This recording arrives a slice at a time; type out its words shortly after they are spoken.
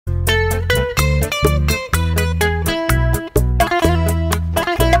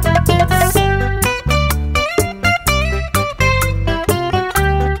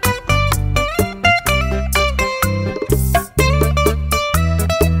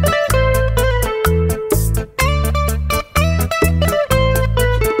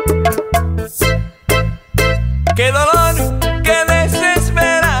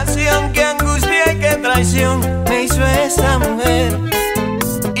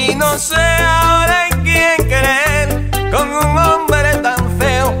Y no sé ahora en quién creer, con un hombre tan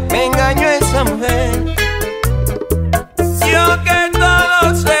feo me engañó esa mujer. Yo que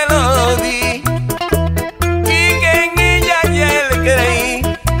todo se lo di y que en ella ayer creí,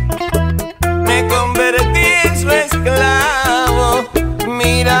 me convertí en su esclavo.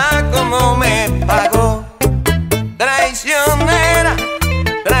 Mira cómo me pagó. Traicionera,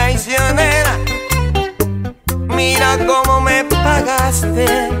 traicionera, mira cómo me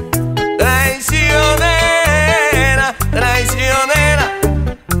pagaste. Traicionera, traicionera,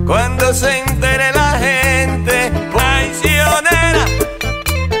 cuando se entere la gente. Traicionera,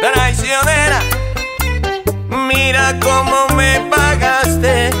 traicionera, mira cómo me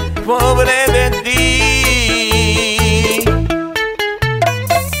pagaste, pobre de ti.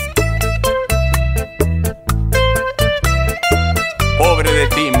 Pobre de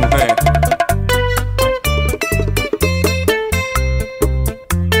ti, mujer.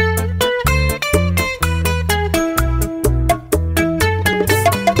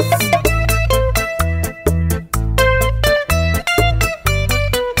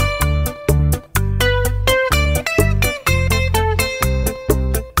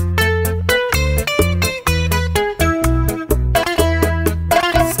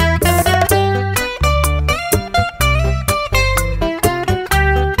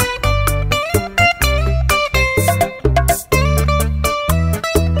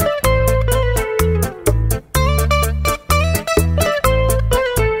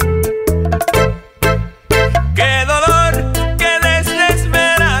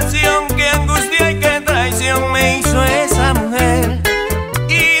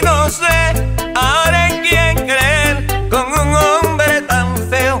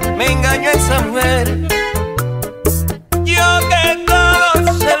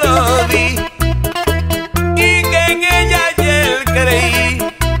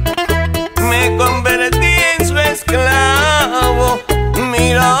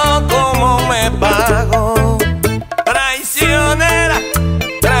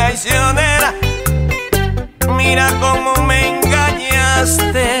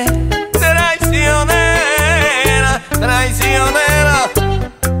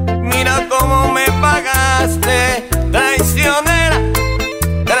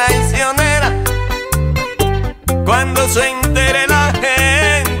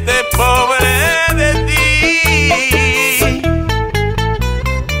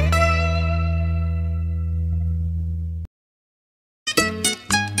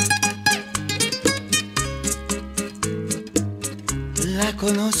 La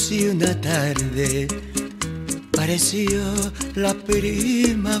conocí una tarde, pareció la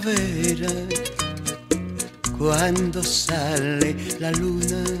primavera. Cuando sale la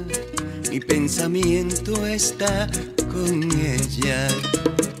luna, mi pensamiento está con ella.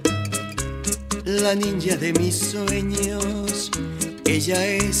 La niña de mis sueños, ella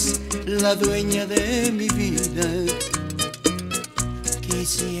es la dueña de mi vida.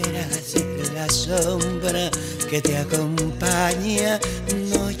 Quisiera ser la sombra que te acompaña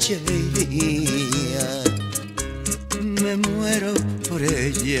noche y día. Me muero por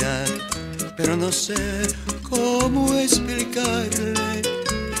ella, pero no sé cómo explicarle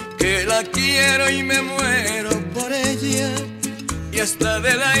que la quiero y me muero por ella. Y hasta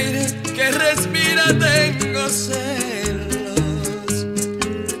del aire que respira tengo celos.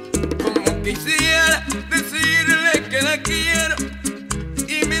 Como quisiera decirle que la quiero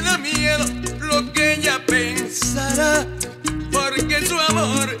y me da miedo lo que ella pensará, porque su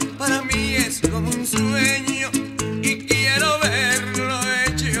amor para mí es como un sueño y quiero verlo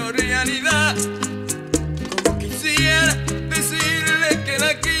hecho realidad. Como quisiera decirle que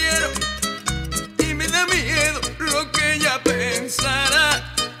la quiero y me da miedo lo que ella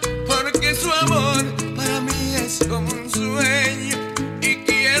pensará, porque su amor para mí es como un sueño y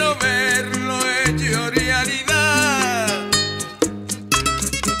quiero verlo hecho realidad.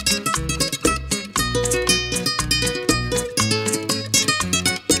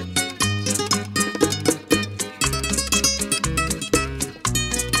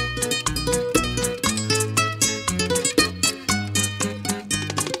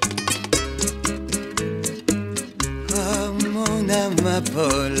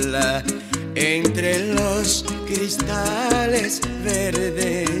 Amapola entre los cristales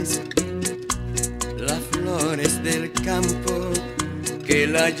verdes, las flores del campo que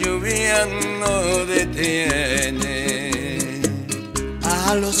la lluvia no detiene.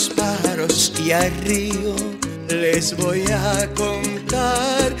 A los pájaros y al río les voy a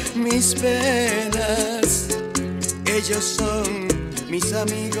contar mis penas. Ellos son mis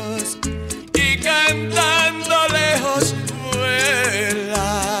amigos y cantando lejos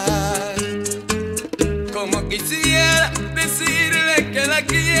vuelan.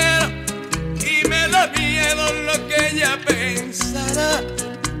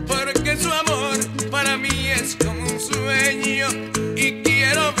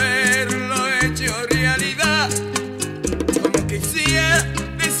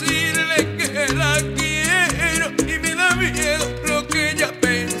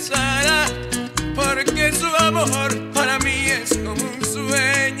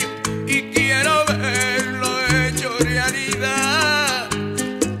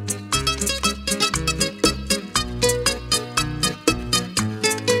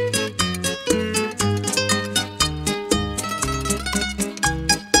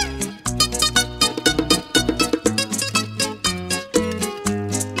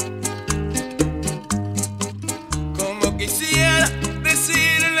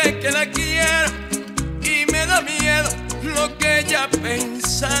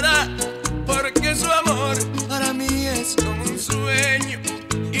 pensará, porque su amor para mí es como un sueño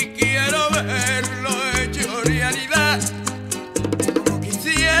y quiero verlo hecho realidad. Como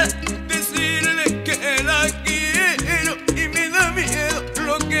quisiera decirle que la quiero y me da miedo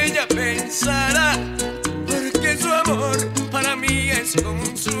lo que ella pensará, porque su amor para mí es como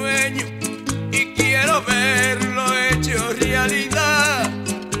un sueño y quiero verlo hecho realidad.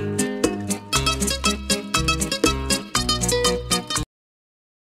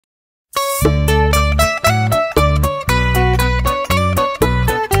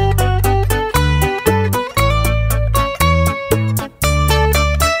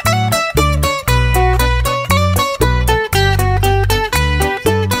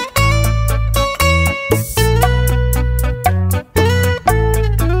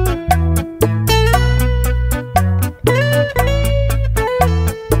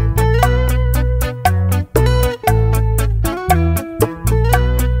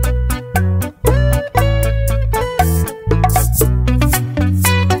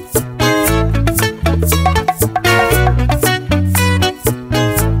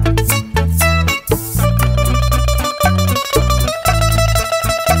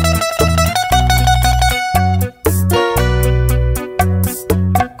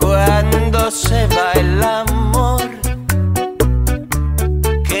 Se va el amor,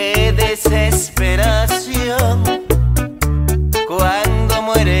 qué desesperación. Cuando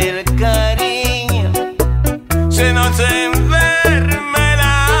muere el cariño, Se nos enferma el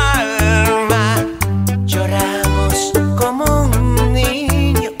alma, lloramos como un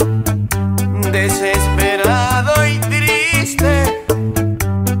niño, desesperado y triste,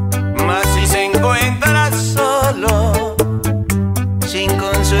 mas si se encuentra solo, sin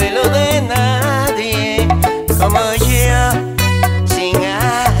consuelo de nadie, como yo, sin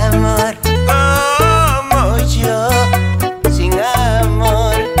amor, como yo, sin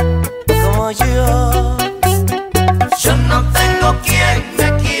amor, como yo. Yo no tengo quien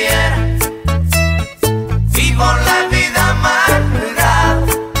me quiera, vivo la vida amargada,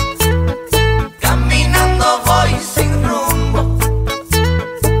 caminando voy sin rumbo,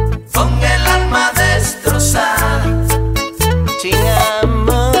 con el alma destrozada. Sin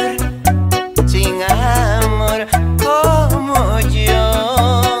amor, como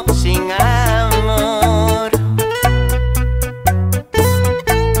yo, sin amor.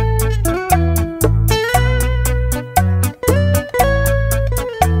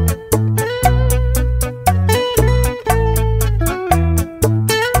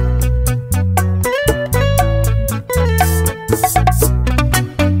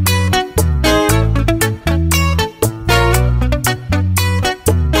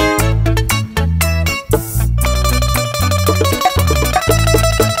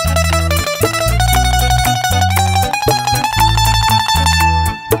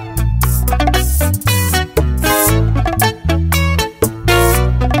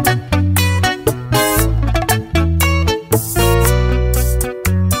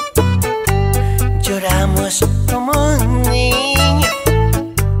 Lloramos como un niño,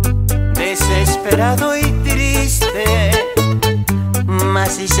 desesperado y triste,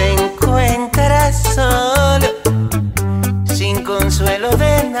 mas si se encuentra solo, sin consuelo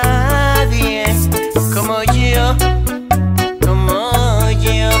de nadie, como yo,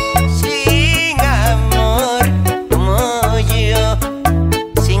 sin amor, como yo,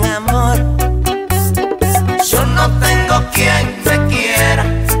 sin amor. Yo no tengo quien me quiera,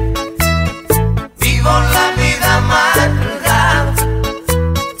 vivo la vida amargada,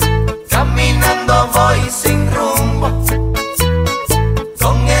 caminando voy sin rumbo,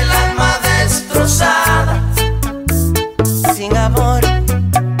 con el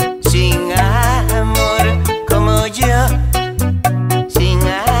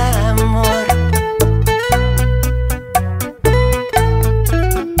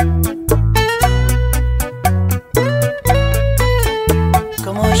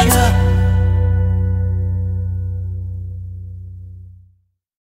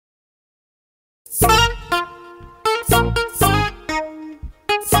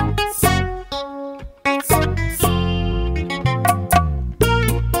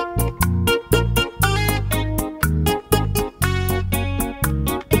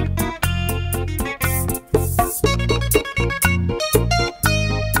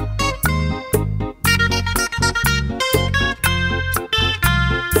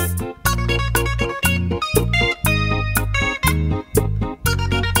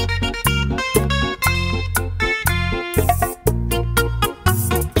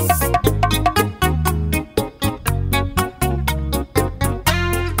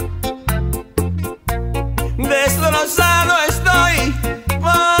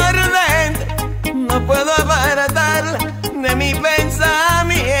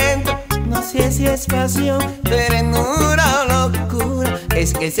es pasión, ternura o locura,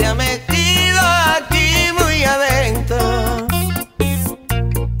 es que se ha metido aquí muy adentro.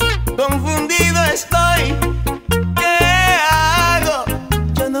 Confundido estoy, ¿qué hago?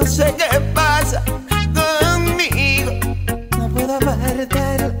 Yo no sé qué pasa conmigo. No puedo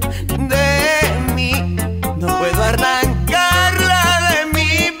apartarla de mí, no puedo arrancarla de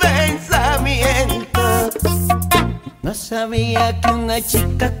mi pensamiento. No sabía que una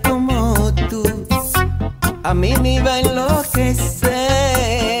chica como tú a mí me iba a enloquecer.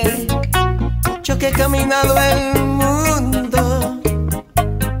 Yo que he caminado el mundo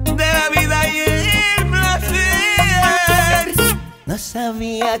de la vida y el placer. No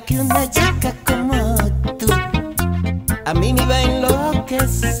sabía que una chica como tú a mí me iba a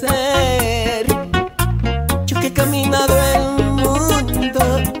enloquecer. Yo que he caminado el mundo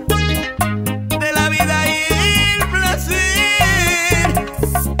de la vida y el placer.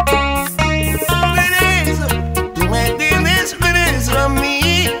 Preso, tú me tienes preso a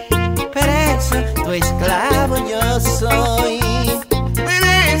mí. Preso, tu esclavo yo soy.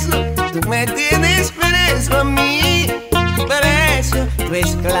 Preso, tú me tienes preso a mí. Preso, tu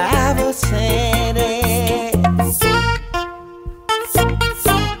esclavo seré.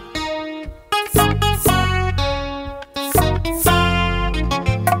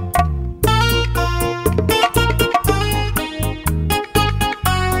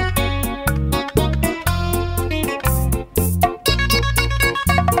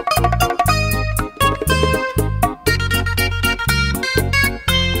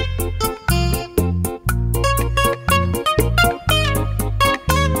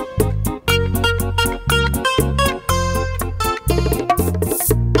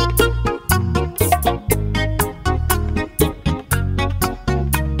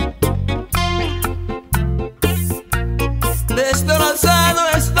 Destrozado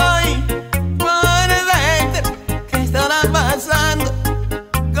estoy por dentro. ¿Qué estará pasando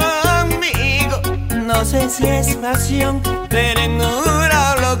conmigo? No sé si es pasión,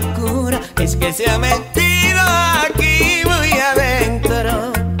 ternura o locura, es que se ha metido aquí muy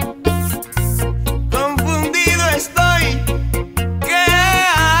adentro. Confundido estoy, ¿qué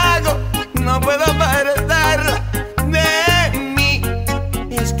hago? No puedo apartarla de mí,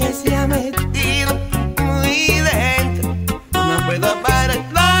 es que se ha metido muy dentro. No puedo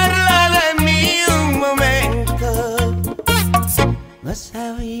apartarla de mí un momento. No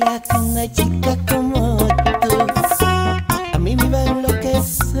sabía que una chica como tú a mí me iba a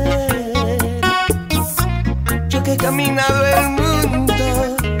enloquecer. Yo que he caminado el mundo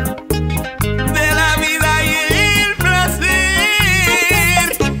de la vida y el placer.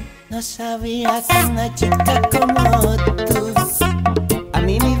 No sabía que una chica como tú a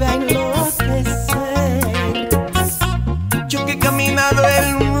mí me iba a enloquecer. Yo que he caminado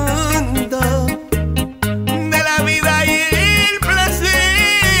el mundo de la vida y el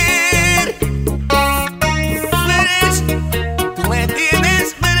placer. Preso, tú me tienes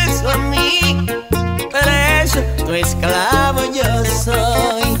preso a mí. Preso, tu esclavo yo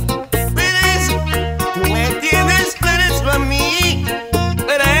soy. Preso, tú me tienes preso a mí.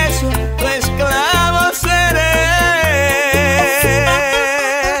 Preso, tu esclavo seré.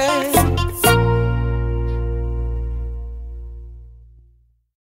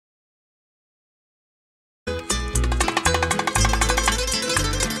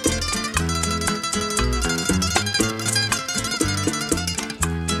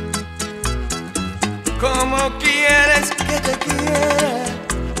 ¿Cómo quieres que te quiera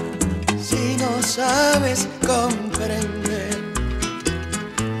si no sabes comprender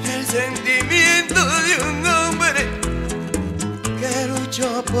el sentimiento de un hombre que luchó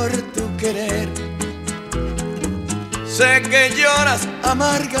por tu querer? Sé que lloras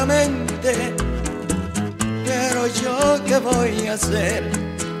amargamente, pero yo ¿qué voy a hacer?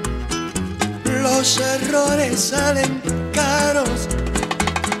 Los errores salen caros.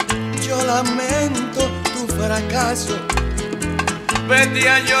 Yo lamento tu fracaso. Vete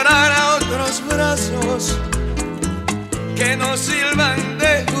a llorar a otros brazos que no sirvan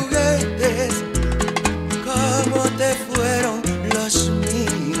de juguetes como te fueron los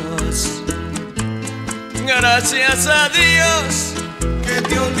míos. Gracias a Dios que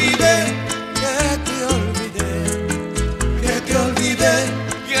te olvidé, que te olvidé, que te olvidé.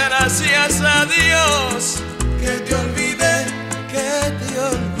 Gracias a Dios que te olvidé, que te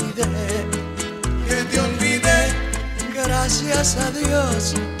olvidé, que te olvidé. Gracias a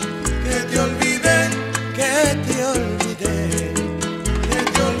Dios que te olvidé, que te olvidé, que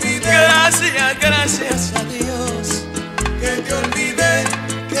te olvidé. Gracias a Dios que te olvidé,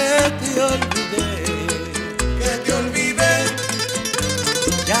 que te olvidé, que te olvidé.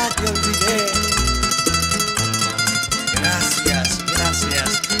 Ya te olvidé.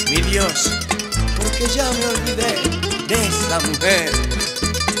 ya me olvidé de esa mujer.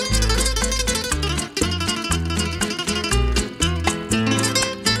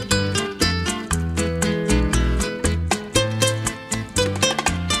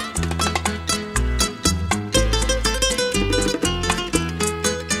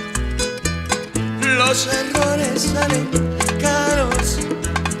 Los errores salen caros,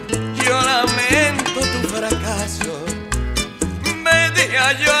 yo lamento tu fracaso. Vete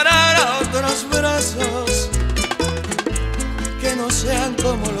a llorar a otros brazos que no sean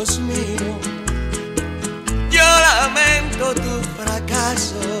como los míos. Yo lamento tu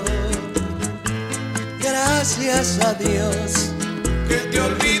fracaso. Gracias a Dios que te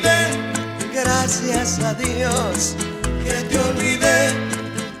olvidé. Gracias a Dios que te olvidé.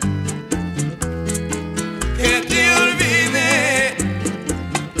 Que te olvidé,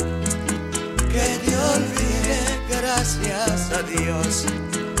 que te olvidé, gracias a Dios,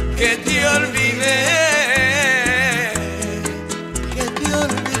 que te olvidé, que te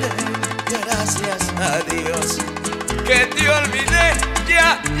olvidé, gracias a Dios, que te olvidé,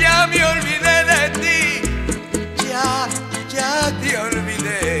 ya me olvidé de ti, ya te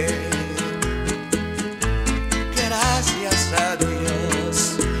olvidé, gracias a Dios,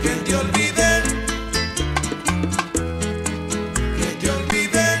 que te olvidé.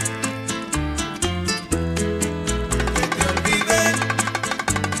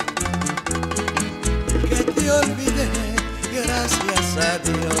 Gracias a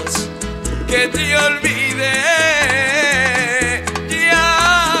Dios que te olvidé, ya.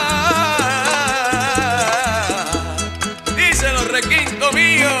 Díselo, requinto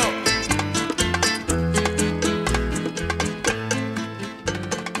mío.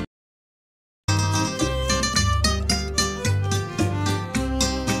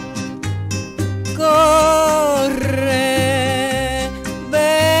 Corre,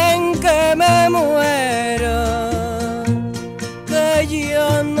 ven que me muero.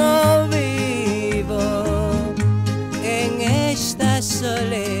 Yo no vivo en esta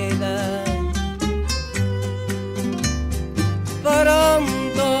soledad.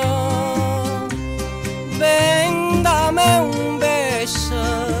 Pronto ven, dame un beso,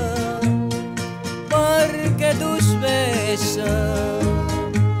 porque tus besos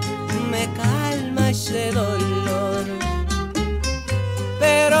me calman ese dolor.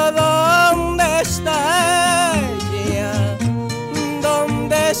 Pero ¿dónde está ella?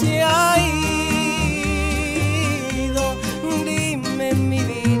 ¿Dónde se ha ido? Dime mi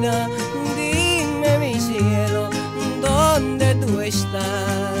vida, dime mi cielo, ¿dónde tú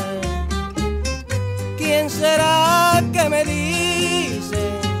estás? ¿Quién será que me dice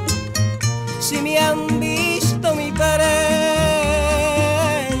si me han visto mi prenda?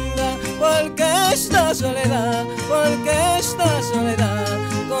 Porque esta soledad, porque esta soledad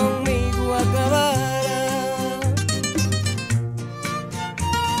conmigo acabará.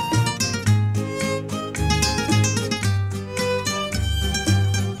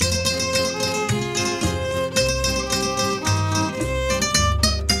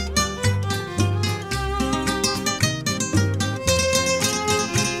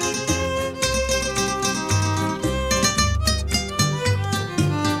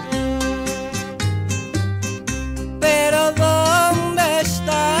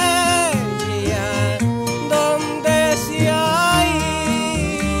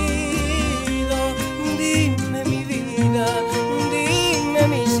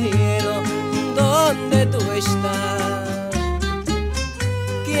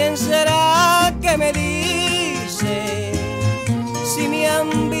 ¿Quién será que me dice si me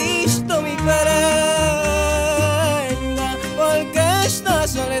han visto mi prenda? Porque esta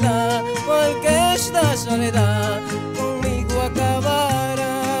soledad conmigo acabará.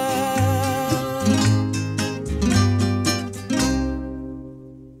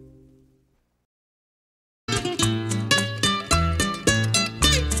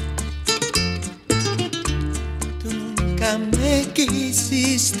 Me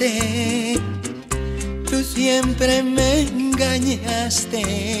quisiste, tú siempre me engañaste,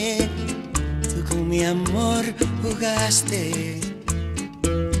 tú con mi amor jugaste,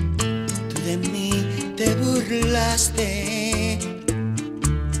 tú de mí te burlaste,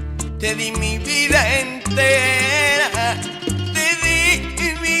 te di mi vida entera, te di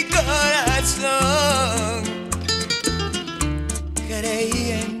mi corazón,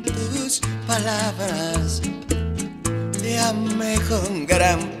 creí en tus palabras, te amé con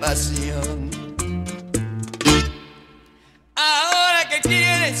gran pasión. Ahora que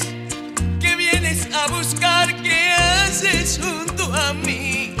quieres, que vienes a buscar, ¿qué haces junto a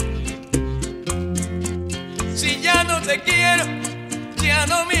mí? Si ya no te quiero, ya ya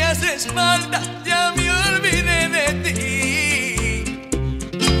no me haces falta, ya me olvidé de ti.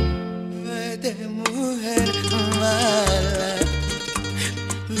 Vete, mujer mala,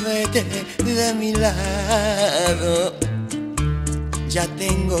 vete de mi lado. Ya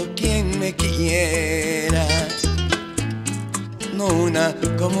tengo quien me quiera, no una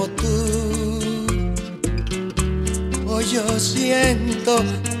como tú. Hoy yo siento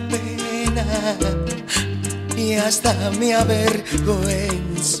pena y hasta me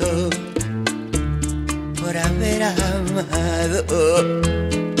avergüenzo por haber amado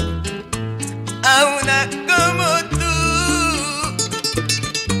A una como tú.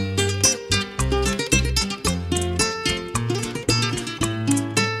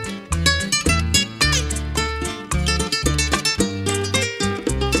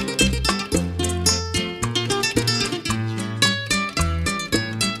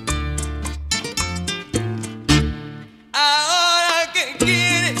 Ahora que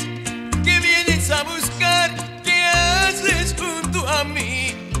quieres, que vienes a buscar, ¿qué haces junto a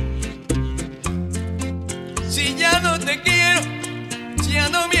mí? Si ya no te quiero, ya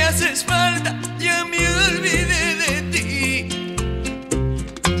no me haces falta, ya me olvidé de ti.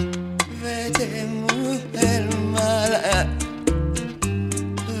 Vete, mujer mala,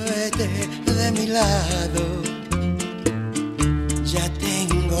 vete de mi lado. Ya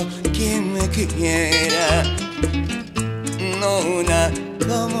tengo quien me quiera, no una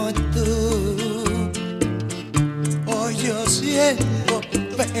como tú. Hoy yo siento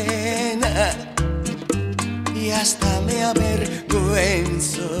pena y hasta me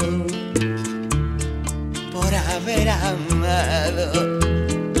avergüenzo por haber amado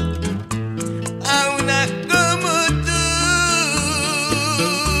A una como tú.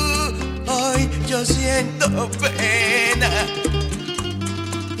 Hoy yo siento pena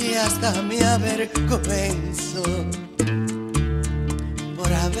y hasta me avergüenzo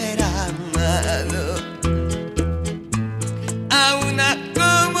por haber amado A una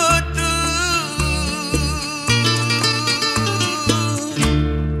como tú.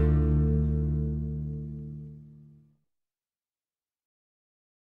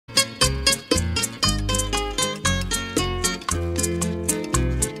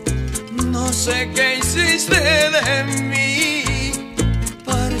 No sé qué hiciste de mí,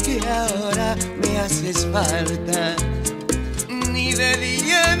 porque ahora me haces falta. ni de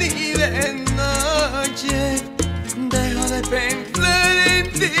día ni de noche dejo de pensar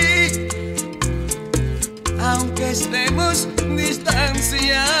en ti. Aunque estemos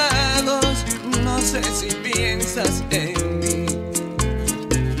distanciados, no sé si piensas en mí,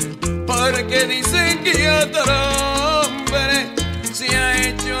 porque dicen que otro hombre se ha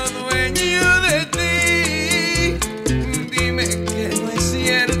hecho dueño de ti. Dime que no es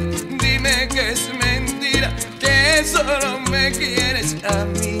cierto, dime que es mentira, que solo me quieres a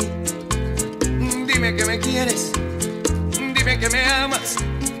mí. Dime que me quieres, dime que me amas,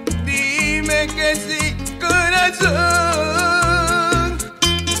 dime que sí, corazón.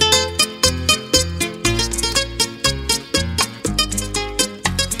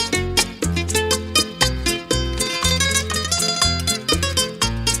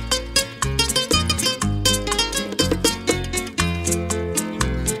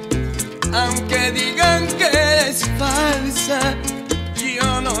 Aunque digan que eres falsa,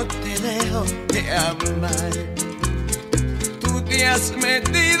 yo no te dejo de amar. Tú te has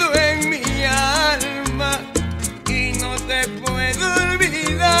metido en mi alma y no te puedo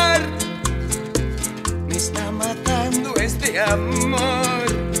olvidar. Me está matando este amor,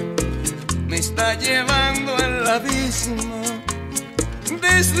 me está llevando al abismo.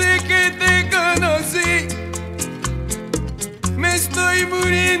 Desde que te conocí, me estoy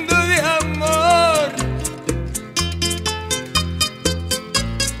muriendo de amor.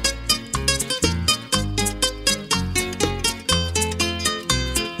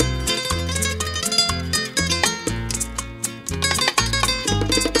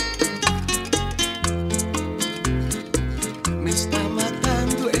 Me está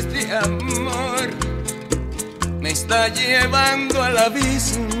matando este amor, me está llevando al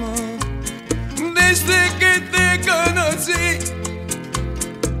abismo. Desde que te conocí,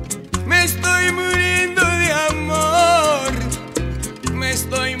 me estoy muriendo de amor, me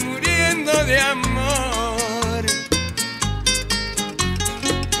estoy muriendo de amor.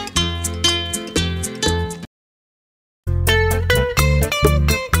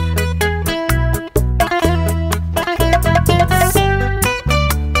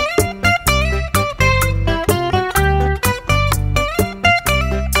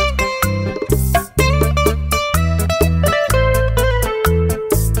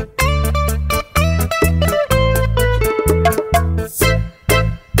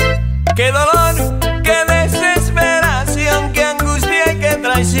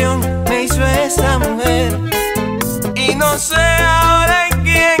 sé ahora en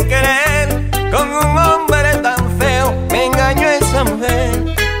quién creer. Con un hombre tan feo me engañó esa mujer.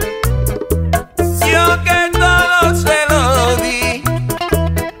 Yo que todo se lo di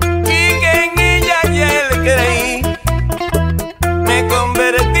y que en ella ayer creí, me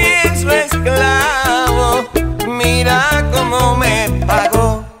convertí en su esclavo. Mira cómo me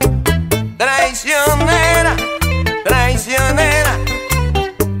pagó. Traicionera, traicionera,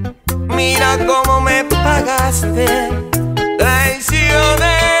 mira cómo me pagaste.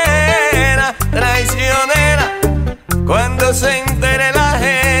 Traicionera, traicionera, cuando se entere la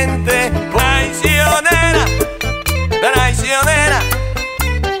gente. Traicionera, traicionera,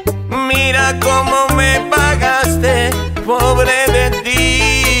 mira cómo me pagaste, pobre de ti.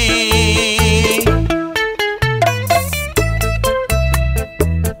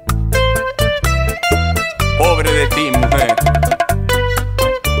 Pobre de ti, mujer.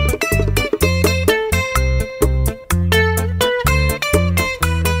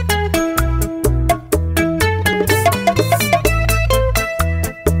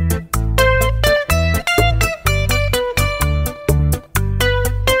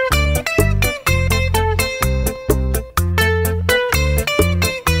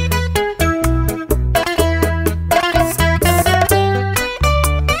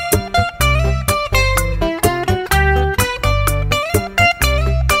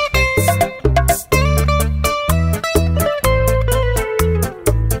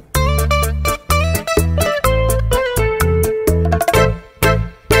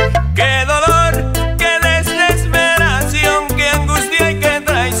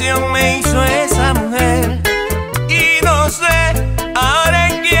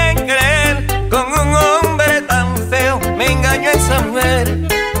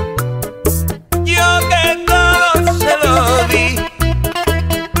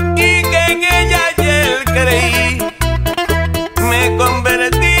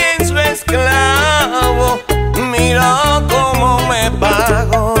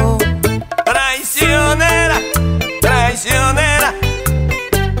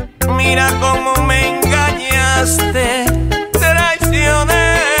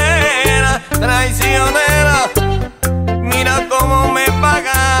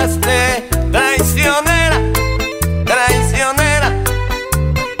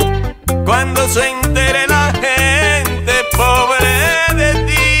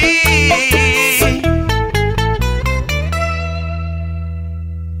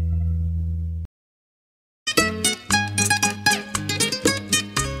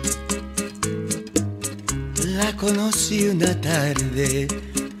 La conocí una tarde,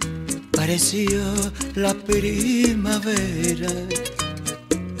 pareció la primavera.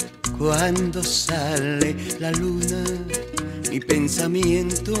 Cuando sale la luna, mi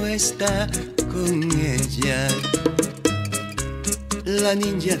pensamiento está con ella. La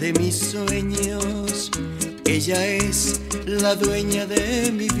niña de mis sueños, ella es la dueña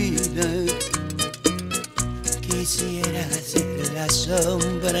de mi vida. Quisiera ser la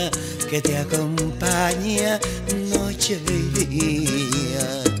sombra que te acompaña noche y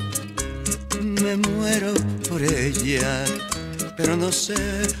día. Me muero por ella, pero no sé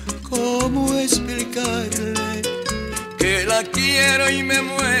cómo explicarle que la quiero y me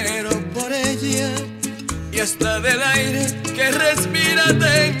muero por ella. Y hasta del aire que respira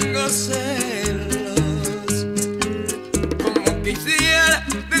tengo celos. Como quisiera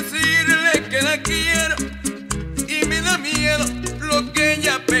decirle que la quiero y me da miedo lo que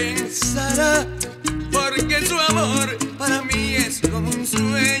ella pensará, porque su amor para mí es como un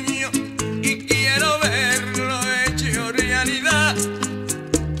sueño y quiero verlo hecho realidad.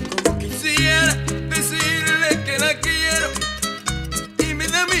 Como quisiera decirle que la quiero y me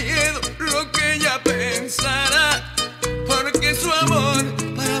da miedo lo que ella pensará, porque su amor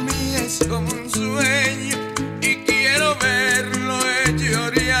para mí es como un sueño y quiero verlo hecho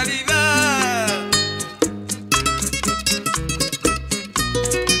realidad.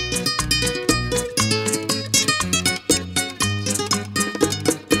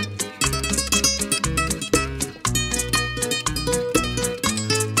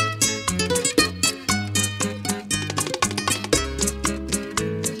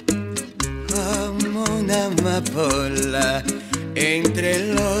 Amapola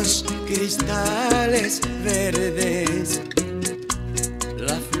entre los cristales verdes,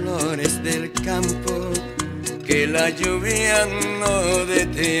 las flores del campo que la lluvia no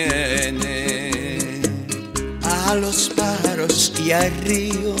detiene. A los pájaros y al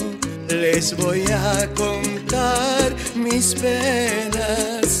río les voy a contar mis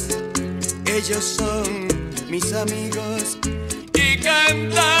penas. Ellos son mis amigos y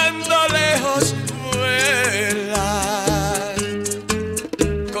cantando lejos vuelan.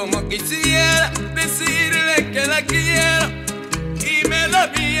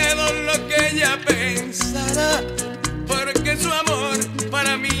 ella pensará, porque su amor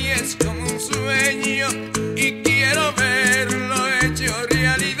para mí es como un sueño y quiero verlo hecho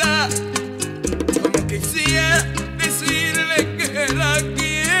realidad. Como quisiera decirle que la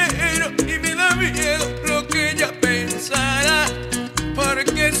quiero y me da miedo lo que ella pensará,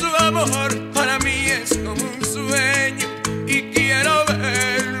 porque su amor para mí es como un sueño y quiero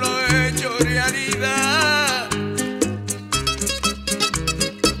verlo hecho realidad.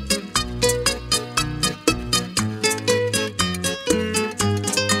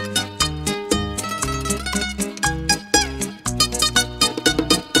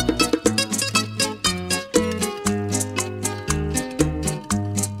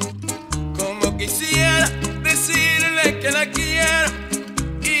 Como quisiera decirle que la quiero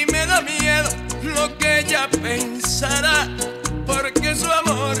y me da miedo lo que ella pensará, porque su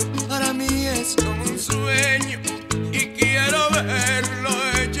amor para mí es como un sueño y quiero verlo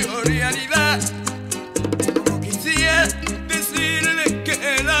hecho realidad. Como quisiera decirle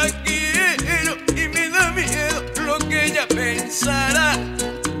que la quiero y me da miedo lo que ella pensará,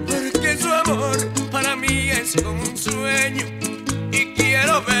 porque su amor para mí es como un sueño y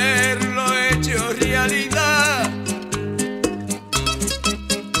quiero verlo hecho realidad.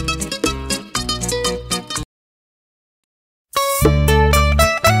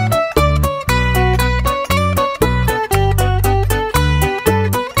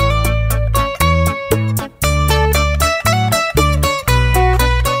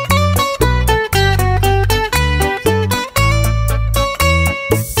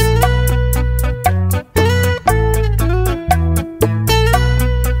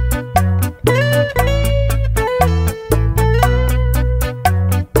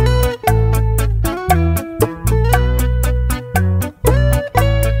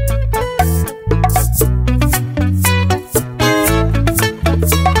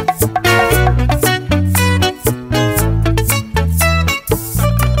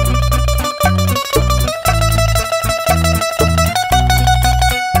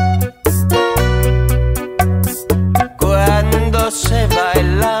 Se va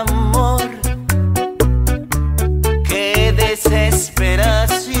el amor, qué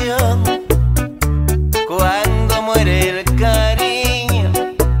desesperación. Cuando muere el cariño,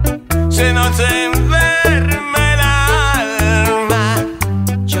 Se nos enferma el alma,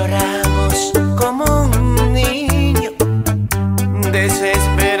 lloramos como un niño,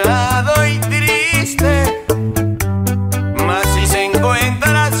 desesperado y triste, mas si se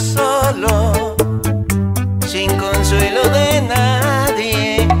encuentra solo, sin consuelo de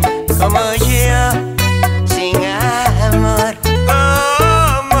nadie, como yo, sin amor,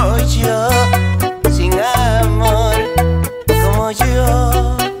 como yo, sin amor, como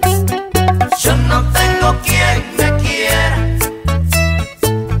yo. Yo no tengo quien me quiera,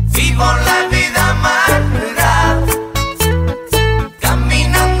 vivo la vida amargada,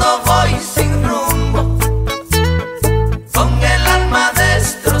 caminando voy sin rumbo, con el alma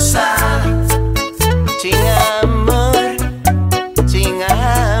destrozada. Sin amor,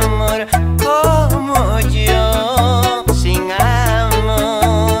 como yo, sin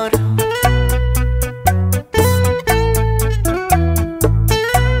amor.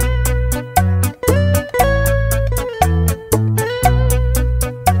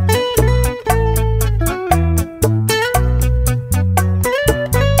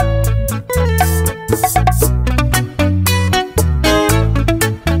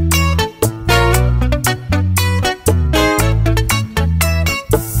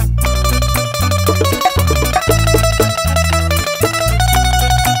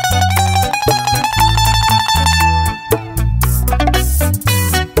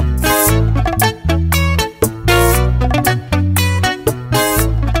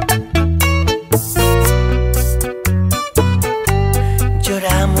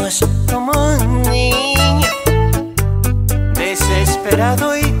 Lloramos como un niño,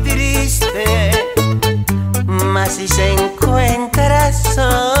 desesperado y triste, mas si se encuentra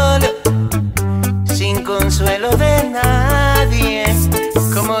solo, sin consuelo de nadie,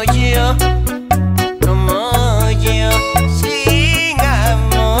 como yo, sin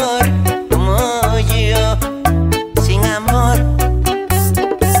amor, como yo, sin amor.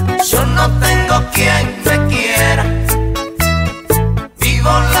 Yo no tengo quien me quiera, vivo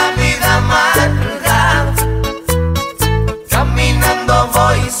la vida amargada, caminando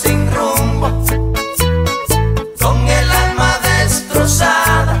voy sin rumbo, con el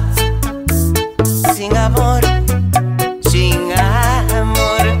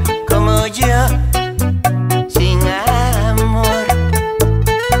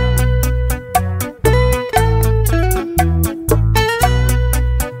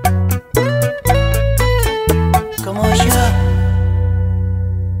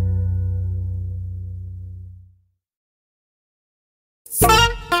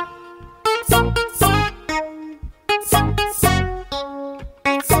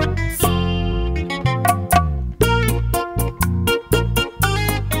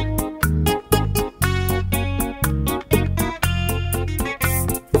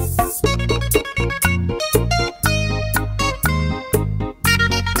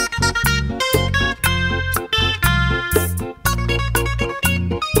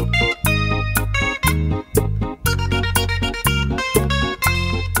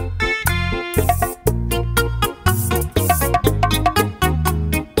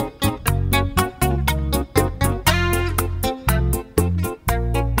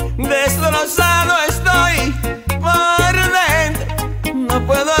destrozado estoy por dentro. No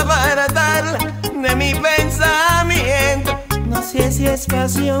puedo apartarla de mi pensamiento. No sé si es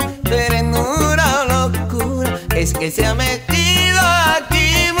pasión, ternura o locura, es que se ha metido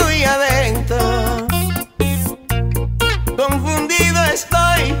aquí muy adentro. Confundido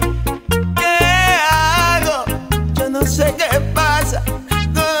estoy, ¿qué hago? Yo no sé qué pasa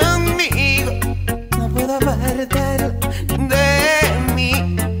conmigo. No puedo apartarla de mí,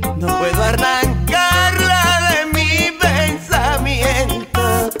 no puedo arrancarla de mi pensamiento.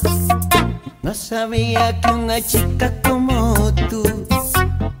 No sabía que una chica como tú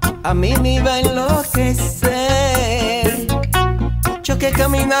a mí me iba a enloquecer. Yo que he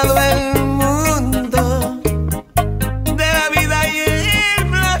caminado el mundo de la vida y el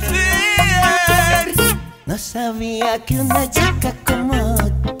placer. No sabía que una chica como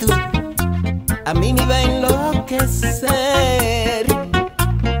tú a mí me iba a enloquecer.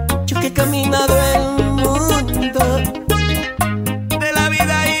 Yo que he caminado el mundo de la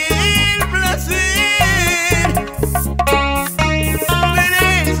vida y el placer.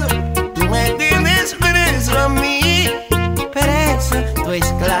 Preso, tú me tienes preso a mí. Preso, tu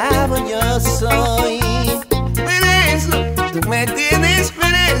esclavo yo soy. Preso, tú me tienes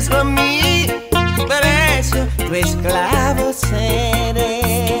preso a mí. Preso, tu esclavo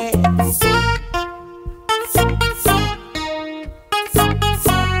seré.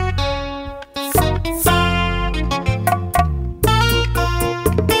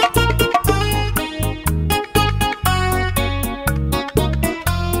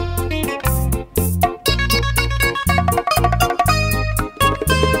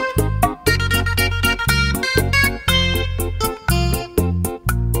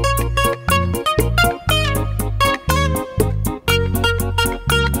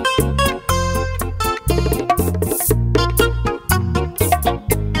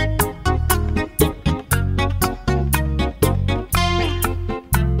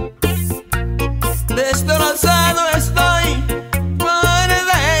 Destrozado estoy por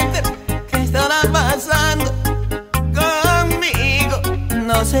dentro. ¿Qué estará pasando conmigo?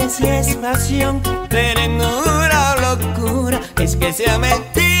 No sé si es pasión, ternura o locura, es que se ha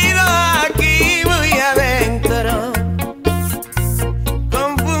metido aquí muy adentro.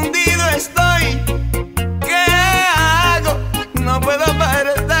 Confundido estoy, ¿qué hago? No puedo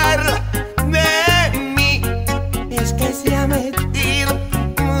apartarla de mí, es que se ha metido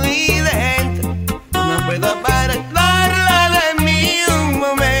muy dentro. No puedo apartarla de mí un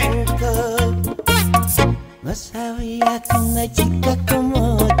momento. No sabía que una chica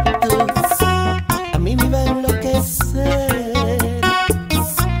como tú a mí me iba a enloquecer.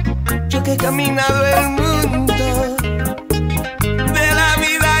 Yo que he caminado el mundo de la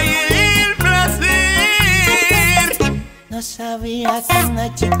vida y el placer. No sabía que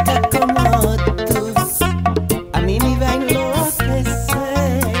una chica como tú a mí me iba a enloquecer.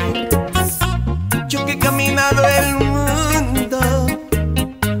 Yo que he caminado el mundo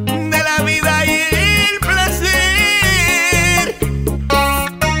de la vida y el placer.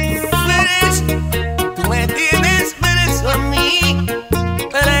 Preso, tú me tienes preso a mí.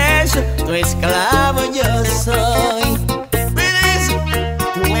 Preso, tu esclavo yo soy. Preso,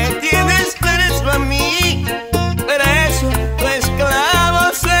 tú me tienes preso a mí. Preso, tu esclavo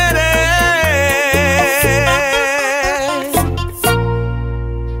seré.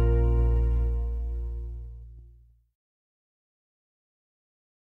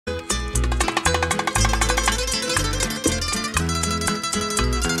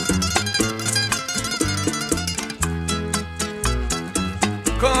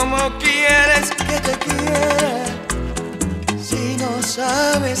 ¿Cómo quieres que te quiera si no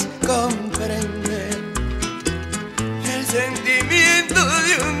sabes comprender el sentimiento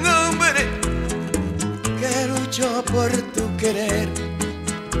de un hombre que luchó por tu querer?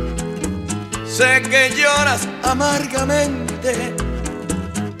 Sé que lloras amargamente,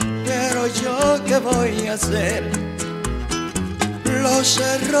 pero yo ¿qué voy a hacer? Los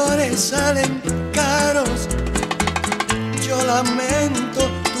errores salen caros. Yo lamento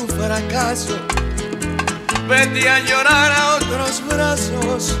tu fracaso. Vete a llorar a otros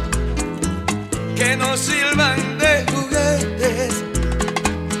brazos que no sirvan de juguetes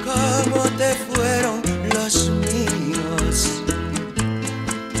como te fueron los míos.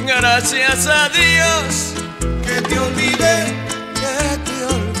 Gracias a Dios que te olvidé, que te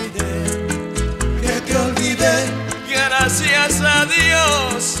olvidé, que te olvidé. Gracias a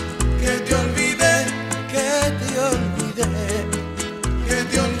Dios que te olvidé, que te olvidé, que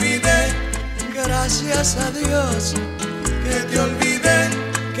te olvidé. Gracias a Dios que te olvidé,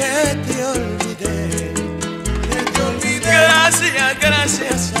 que te olvidé, que te olvidé.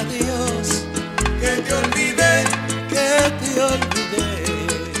 Gracias a Dios.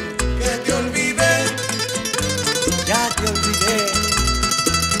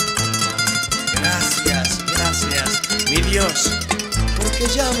 que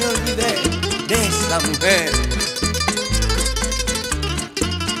ya me olvidé de esa mujer.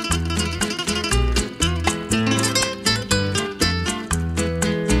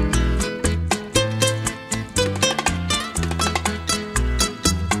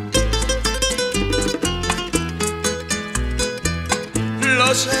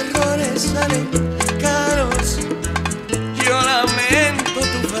 Los errores salen caros, yo lamento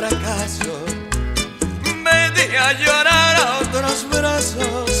tu fracaso. Vete a llorar a otros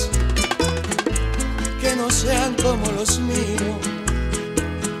brazos que no sean como los míos.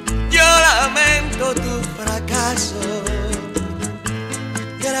 Yo lamento tu fracaso.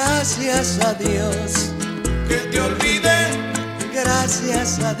 Gracias a Dios que te olvidé.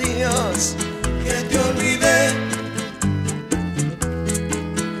 Gracias a Dios que te olvidé.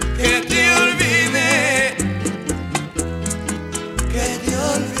 Que te olvidé, que te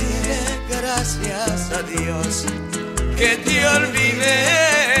olvidé, gracias a Dios, que te olvidé,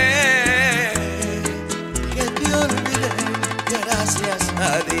 que te olvidé, gracias a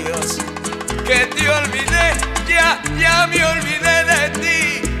Dios, que te olvidé, ya me olvidé de ti,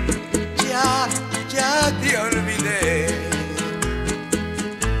 ya te olvidé,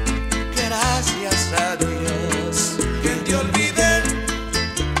 gracias a Dios, que te olvidé.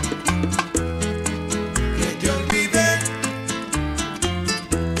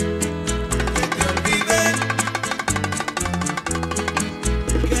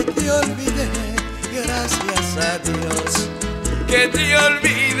 Gracias a Dios que te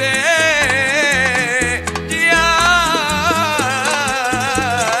olvidé, ya.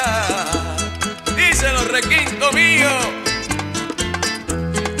 Díselo, requinto mío.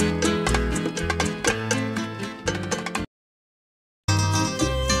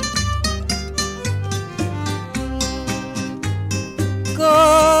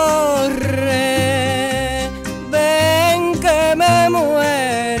 Corre, ven que me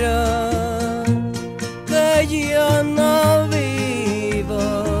muero. Yo no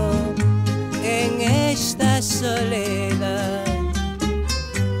vivo en esta soledad.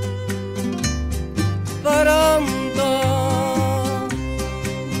 Pronto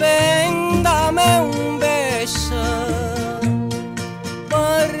ven, dame un beso,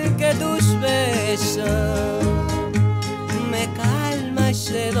 porque tus besos me calman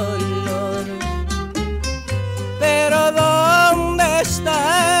ese dolor. Pero ¿dónde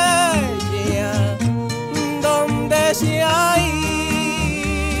está ella? ¿Dónde se ha ido?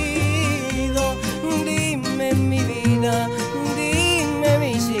 Dime mi vida, dime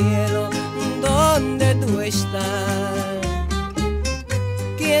mi cielo, ¿dónde tú estás?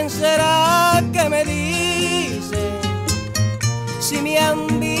 ¿Quién será que me dice si me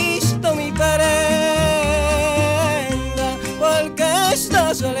han visto mi prenda? Porque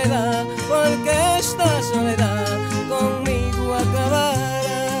esta soledad, porque esta soledad conmigo acabará.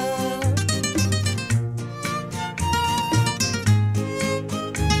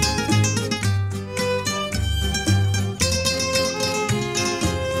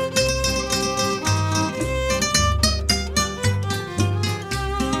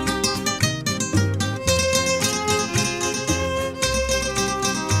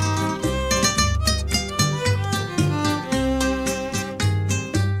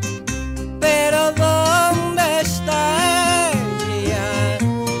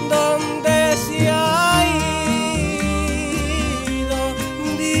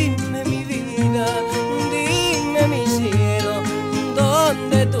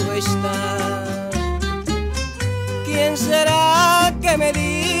 ¿Quién será que me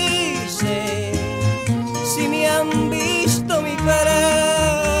dice si me han visto mi prenda?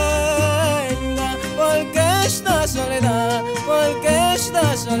 Porque esta soledad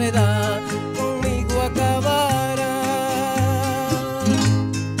conmigo acabará.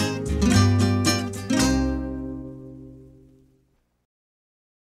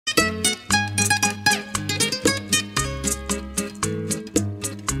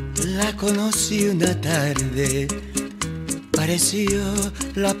 La conocí una tarde, pareció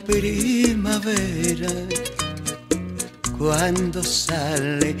la primavera. Cuando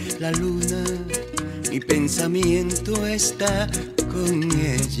sale la luna, mi pensamiento está con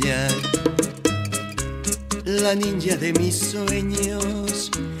ella. La niña de mis sueños,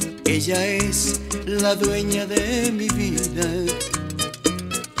 ella es la dueña de mi vida.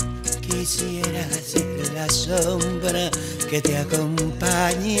 Quisiera ser la sombra que te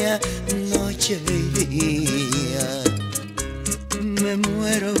acompaña noche y día. Me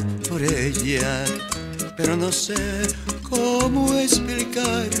muero por ella, pero no sé cómo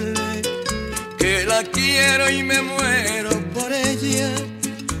explicarle que la quiero y me muero por ella,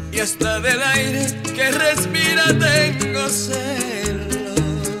 y hasta del aire que respira tengo celos.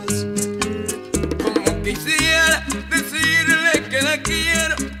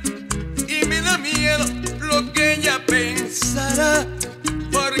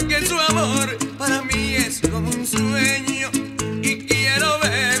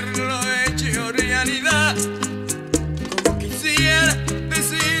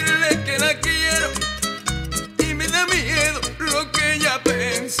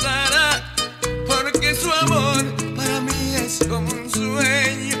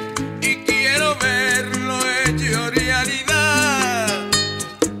 sueño y quiero verlo hecho realidad.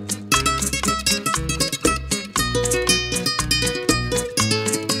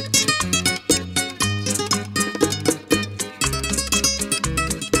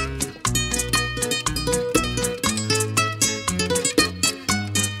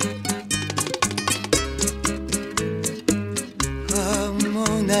 Como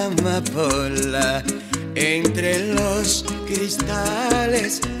una amapola entre los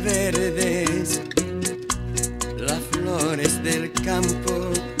cristales verdes, las flores del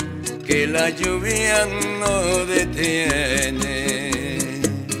campo que la lluvia no detiene.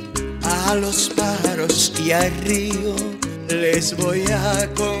 A los pájaros y al río les voy a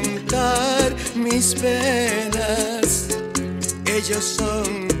contar mis penas. Ellos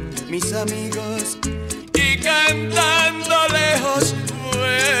son mis amigos y cantando lejos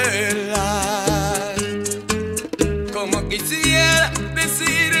vuelan. Como quisiera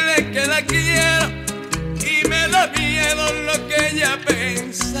decirle que la quiero y me da miedo lo que ella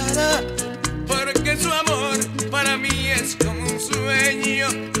pensará, porque su amor para mí es como un sueño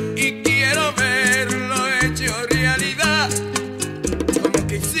y quiero verlo hecho realidad. Como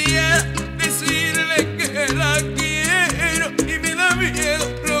quisiera decirle que la quiero y me da miedo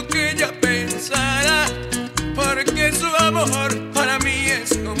lo que ella pensará, porque su amor para mí es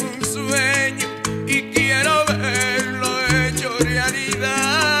como un sueño y quiero verlo hecho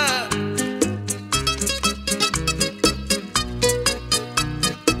realidad.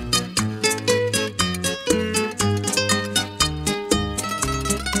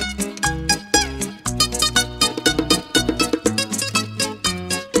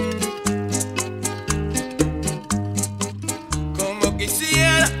 Como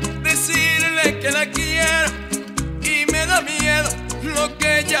quisiera decirle que la quiero y me da miedo lo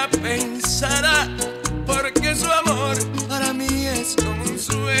que ella pensará, porque su amor para mí es como un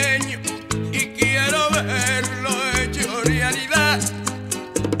sueño y quiero verlo hecho realidad.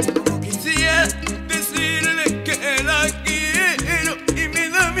 Como quisiera decirle que la quiero y me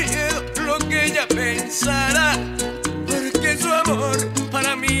da miedo lo que ella pensará, porque su amor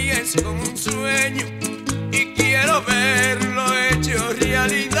para mí es como un sueño